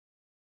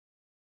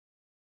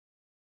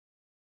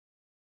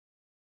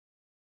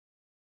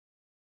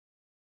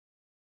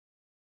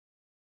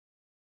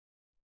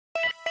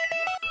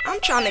I'm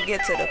trying to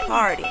get to the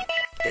party.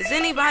 Does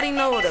anybody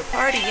know where the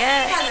party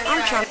at? I'm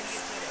trying.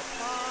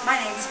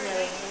 My name's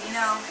Millie, and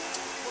I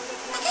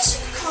guess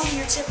you could call me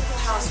your typical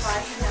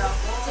housewife,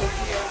 taking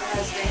care of your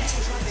husband,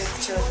 taking care of the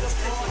children,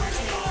 cooking,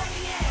 cleaning,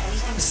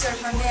 anything to serve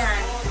my man.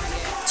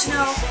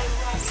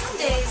 But some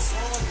days,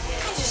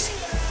 I just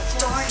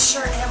darn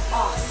sure am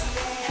off.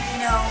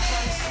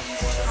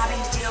 Having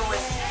to deal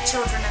with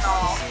children and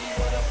all.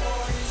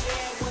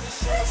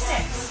 For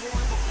instance,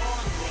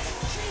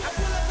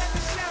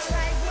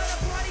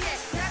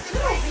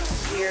 little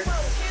Ricky here, in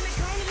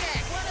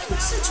a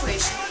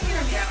situation,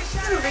 hear me out,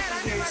 little Ricky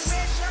here is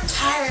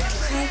tired and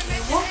cranky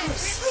and won't go to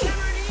sleep.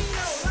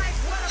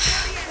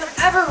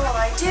 Whatever will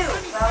I do?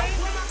 Well,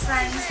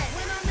 friends,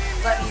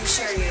 let me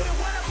assure you,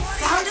 I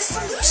found a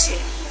solution.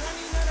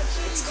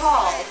 It's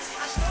called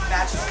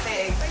Magical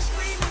Thing.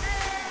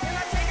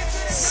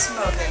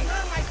 Smoking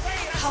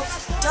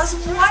helps, does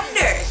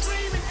wonders.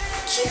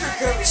 Keep her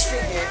girlish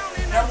figure.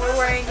 No more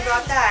worrying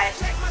about that.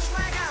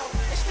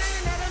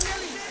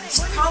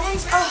 These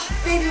problems,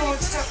 baby won't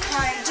stop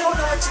crying, don't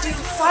know what to do,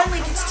 finally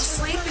gets to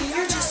sleep, and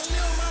you're just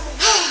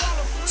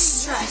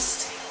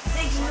stressed.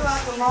 Thinking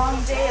about the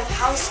long day of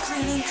house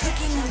cleaning,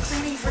 cooking, and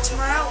cleaning for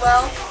tomorrow.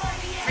 Well,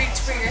 reach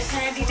for your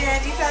handy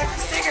dandy pack of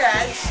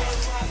cigarettes.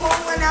 Pull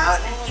one out,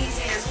 and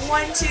easy as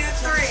 1, 2,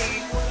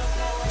 3.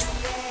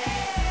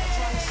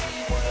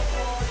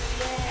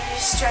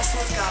 Stress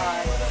is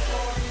gone.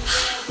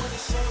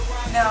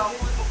 No.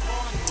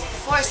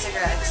 4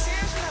 cigarettes.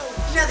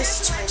 Another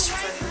situation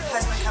for you.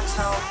 Husband comes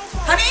home.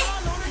 Honey,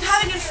 I'm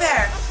having an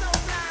affair.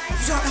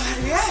 You don't know how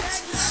to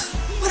react.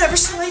 Whatever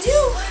shall I do?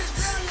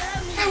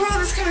 My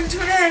world is coming to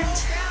an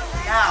end.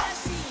 Now,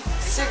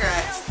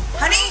 cigarettes.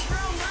 Honey,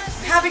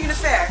 I'm having an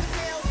affair.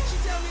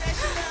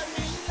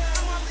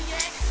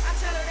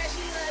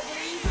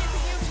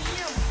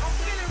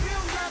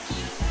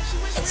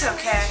 It's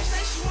okay.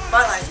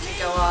 My life can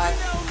go on.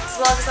 As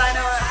long as I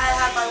know I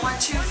have my one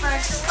true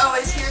friend who's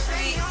always here for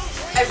me,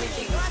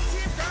 everything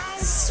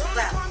is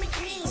well.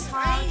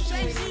 Hi,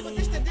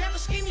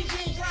 cutie.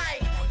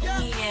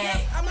 Yeah.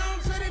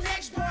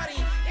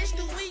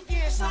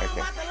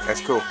 Okay,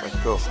 that's cool, that's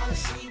cool.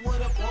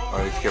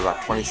 I'll just give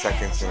about 20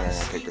 seconds and then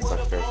I'll take this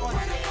upstairs with me.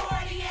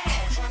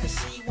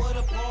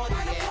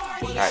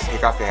 Alright,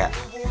 take off your hat.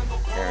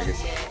 Here, I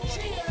guess.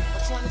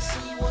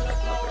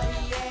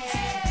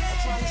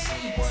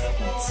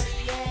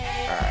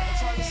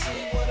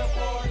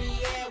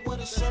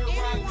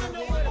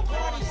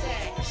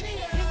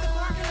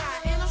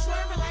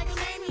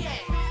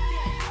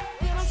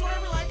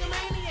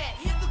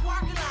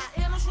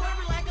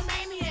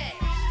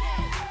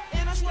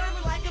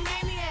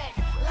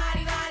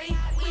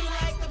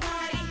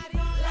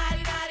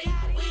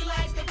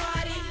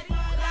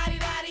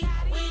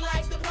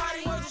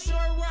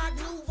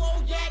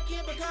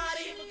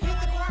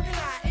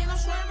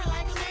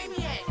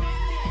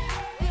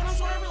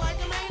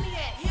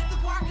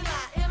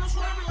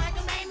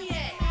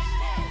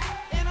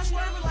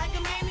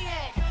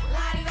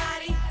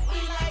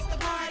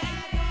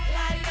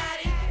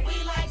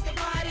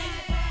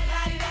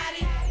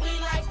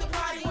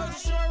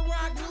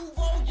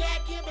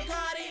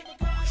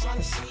 Trying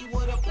to see